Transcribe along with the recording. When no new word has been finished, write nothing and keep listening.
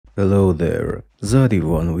Hello there,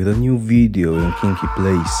 Zarivan with a new video in kinky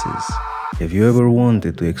places. Have you ever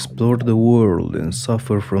wanted to explore the world and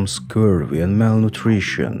suffer from scurvy and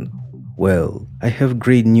malnutrition? Well, I have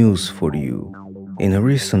great news for you. In a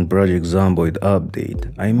recent Project Zomboid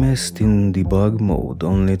update, I messed in debug mode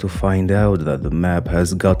only to find out that the map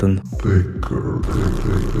has gotten thicker.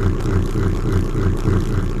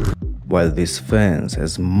 While this fence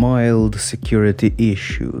has mild security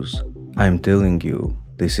issues, I'm telling you,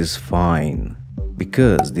 this is fine.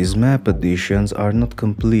 Because these map additions are not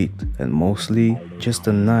complete and mostly just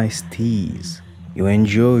a nice tease. You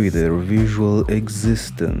enjoy their visual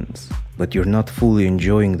existence, but you're not fully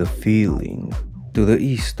enjoying the feeling. To the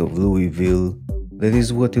east of Louisville, that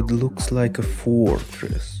is what it looks like, a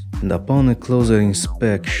fortress, and upon a closer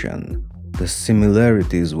inspection, the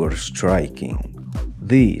similarities were striking.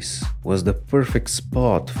 This was the perfect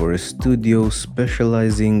spot for a studio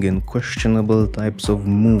specializing in questionable types of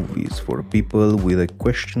movies for people with a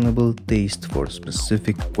questionable taste for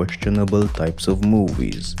specific questionable types of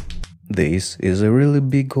movies. This is a really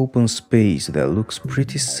big open space that looks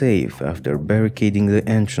pretty safe after barricading the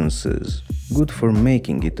entrances, good for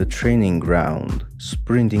making it a training ground,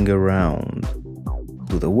 sprinting around.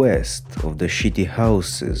 To the west of the shitty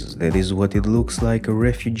houses, that is what it looks like, a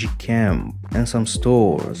refugee camp and some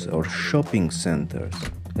stores or shopping centers,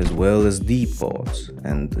 as well as depots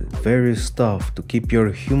and various stuff to keep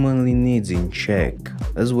your humanly needs in check,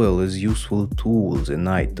 as well as useful tools and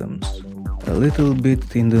items. A little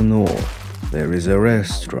bit in the north, there is a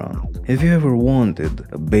restaurant. Have you ever wanted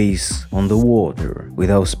a base on the water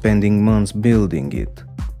without spending months building it?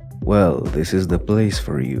 Well, this is the place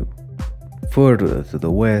for you. Further to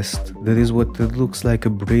the west, that is what it looks like, a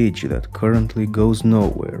bridge that currently goes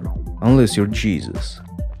nowhere, unless you're Jesus.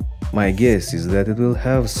 My guess is that it will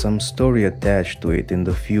have some story attached to it in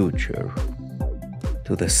the future.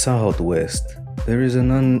 To the southwest, there is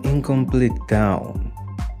an incomplete town.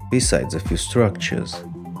 Besides a few structures,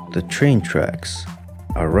 the train tracks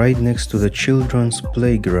are right next to the children's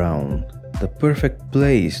playground, the perfect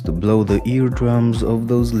place to blow the eardrums of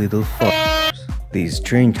those little fuckers. These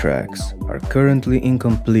train tracks are currently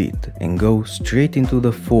incomplete and go straight into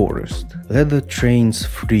the forest. Let the trains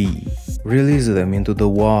free. Release them into the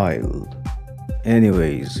wild.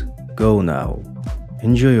 Anyways, go now.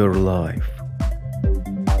 Enjoy your life.